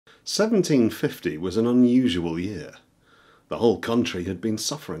1750 was an unusual year. The whole country had been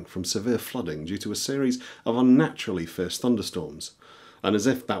suffering from severe flooding due to a series of unnaturally fierce thunderstorms, and as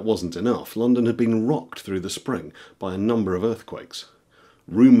if that wasn't enough, London had been rocked through the spring by a number of earthquakes.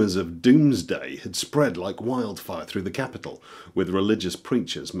 Rumours of doomsday had spread like wildfire through the capital, with religious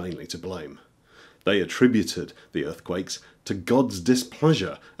preachers mainly to blame. They attributed the earthquakes to God's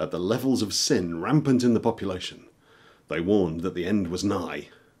displeasure at the levels of sin rampant in the population. They warned that the end was nigh.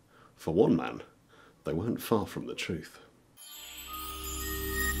 For one man, they weren't far from the truth.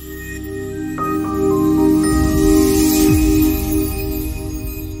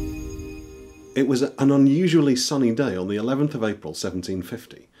 It was an unusually sunny day on the 11th of April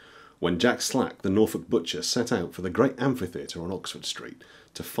 1750, when Jack Slack, the Norfolk butcher, set out for the great amphitheatre on Oxford Street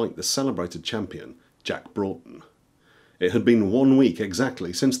to fight the celebrated champion, Jack Broughton. It had been 1 week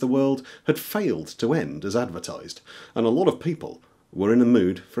exactly since the world had failed to end as advertised, and a lot of people were in a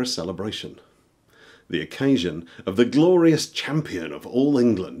mood for a celebration. The occasion of the glorious champion of all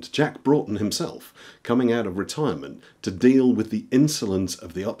England, Jack Broughton himself, coming out of retirement to deal with the insolence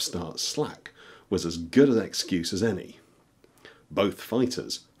of the upstart Slack, was as good an excuse as any. Both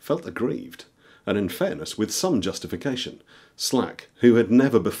fighters felt aggrieved, and in fairness with some justification. Slack, who had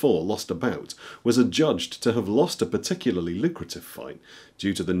never before lost a bout, was adjudged to have lost a particularly lucrative fight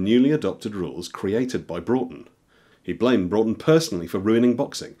due to the newly adopted rules created by Broughton. He blamed Broughton personally for ruining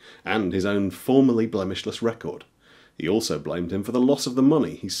boxing, and his own formerly blemishless record. He also blamed him for the loss of the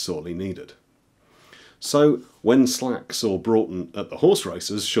money he sorely needed. So, when Slack saw Broughton at the horse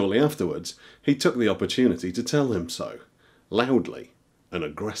races shortly afterwards, he took the opportunity to tell him so, loudly and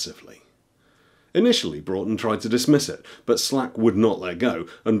aggressively. Initially, Broughton tried to dismiss it, but Slack would not let go,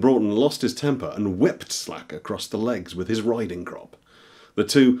 and Broughton lost his temper and whipped Slack across the legs with his riding crop. The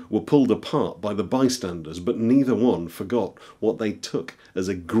two were pulled apart by the bystanders, but neither one forgot what they took as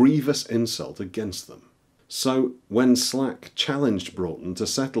a grievous insult against them. So, when Slack challenged Broughton to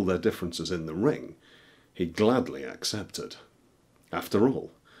settle their differences in the ring, he gladly accepted. After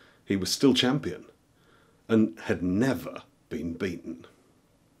all, he was still champion, and had never been beaten.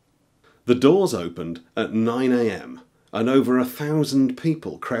 The doors opened at 9 a.m, and over 1,000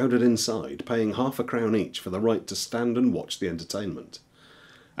 people crowded inside, paying half a crown each for the right to stand and watch the entertainment.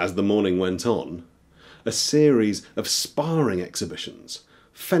 As the morning went on, a series of sparring exhibitions,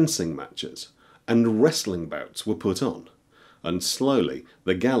 fencing matches, and wrestling bouts were put on, and slowly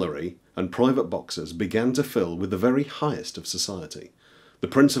the gallery and private boxes began to fill with the very highest of society. The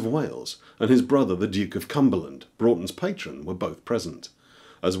Prince of Wales and his brother the Duke of Cumberland, Broughton's patron, were both present,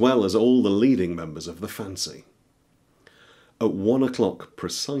 as well as all the leading members of the fancy. At 1 o'clock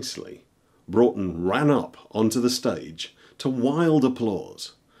precisely, Broughton ran up onto the stage to wild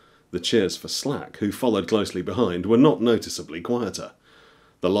applause. The cheers for Slack, who followed closely behind, were not noticeably quieter.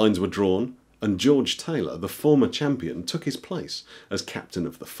 The lines were drawn, and George Taylor, the former champion, took his place as captain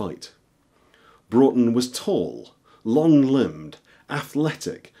of the fight. Broughton was tall, long-limbed,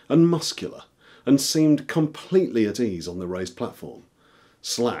 athletic and muscular, and seemed completely at ease on the raised platform.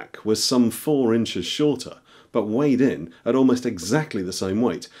 Slack was some 4 inches shorter, but weighed in at almost exactly the same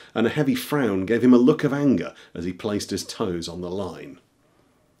weight, and a heavy frown gave him a look of anger as he placed his toes on the line.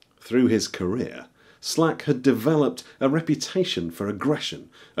 Through his career, Slack had developed a reputation for aggression,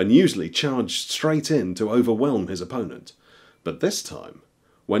 and usually charged straight in to overwhelm his opponent. But this time,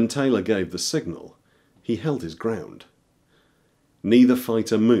 when Taylor gave the signal, he held his ground. Neither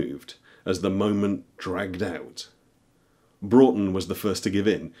fighter moved as the moment dragged out. Broughton was the first to give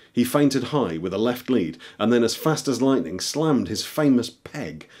in. He feinted high with a left lead, and then as fast as lightning slammed his famous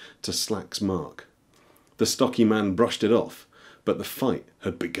peg to Slack's mark. The stocky man brushed it off, but the fight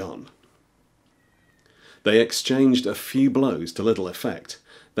had begun. They exchanged a few blows to little effect.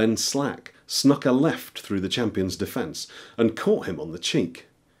 Then Slack snuck a left through the champion's defence and caught him on the cheek.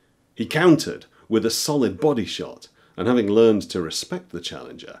 He countered with a solid body shot, and having learned to respect the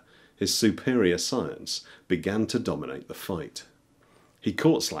challenger, his superior science began to dominate the fight. He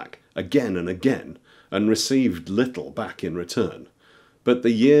caught Slack again and again, and received little back in return. But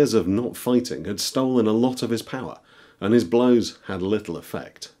the years of not fighting had stolen a lot of his power, and his blows had little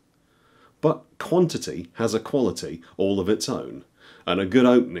effect. But quantity has a quality all of its own, and a good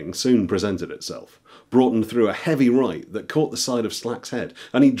opening soon presented itself. Broughton threw a heavy right that caught the side of Slack's head,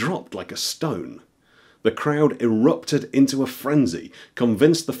 and he dropped like a stone. The crowd erupted into a frenzy,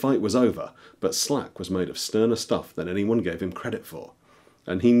 convinced the fight was over, but Slack was made of sterner stuff than anyone gave him credit for,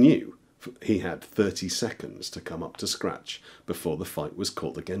 and he knew he had 30 seconds to come up to scratch before the fight was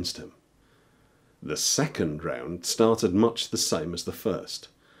called against him. The second round started much the same as the first.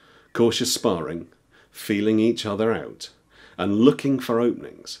 Cautious sparring, feeling each other out, and looking for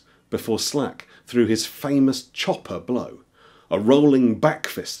openings before Slack threw his famous chopper blow, a rolling back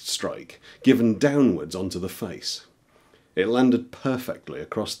fist strike given downwards onto the face. It landed perfectly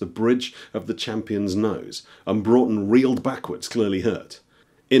across the bridge of the champion's nose, and Broughton reeled backwards, clearly hurt.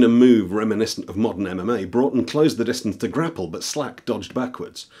 In a move reminiscent of modern MMA, Broughton closed the distance to grapple, but Slack dodged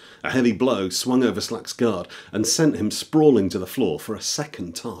backwards. A heavy blow swung over Slack's guard and sent him sprawling to the floor for a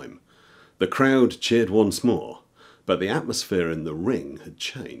second time. The crowd cheered once more, but the atmosphere in the ring had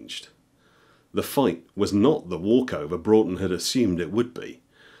changed. The fight was not the walkover Broughton had assumed it would be,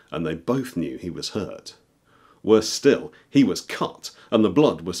 and they both knew he was hurt. Worse still, he was cut, and the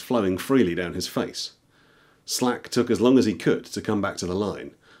blood was flowing freely down his face. Slack took as long as he could to come back to the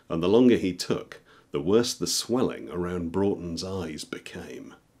line, and the longer he took, the worse the swelling around Broughton's eyes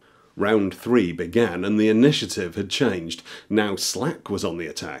became. Round 3 began, and the initiative had changed. Now Slack was on the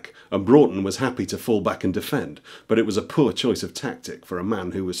attack, and Broughton was happy to fall back and defend, but it was a poor choice of tactic for a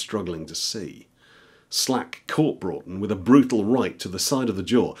man who was struggling to see. Slack caught Broughton with a brutal right to the side of the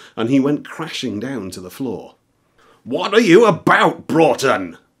jaw, and he went crashing down to the floor. "What are you about,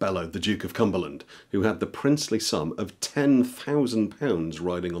 Broughton?" bellowed the Duke of Cumberland, who had the princely sum of £10,000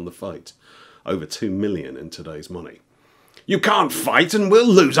 riding on the fight, over $2 million in today's money. "You can't fight and we'll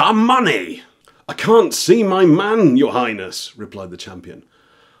lose our money." "I can't see my man, your highness," replied the champion.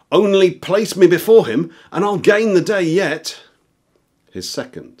 "Only place me before him and I'll gain the day yet." His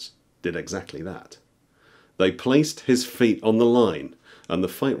seconds did exactly that. They placed his feet on the line and the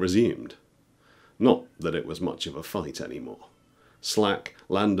fight resumed. Not that it was much of a fight anymore. Slack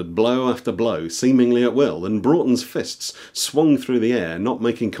landed blow after blow, seemingly at will, and Broughton's fists swung through the air, not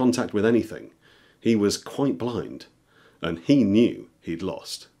making contact with anything. He was quite blind, and he knew he'd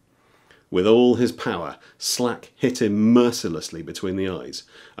lost. With all his power, Slack hit him mercilessly between the eyes,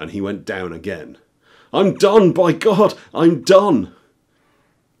 and he went down again. "I'm done, by God, I'm done!"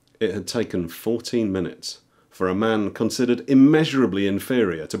 It had taken 14 minutes for a man considered immeasurably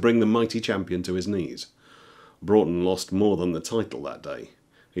inferior to bring the mighty champion to his knees. Broughton lost more than the title that day.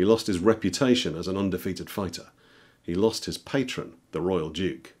 He lost his reputation as an undefeated fighter. He lost his patron, the Royal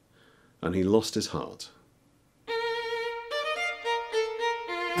Duke. And he lost his heart.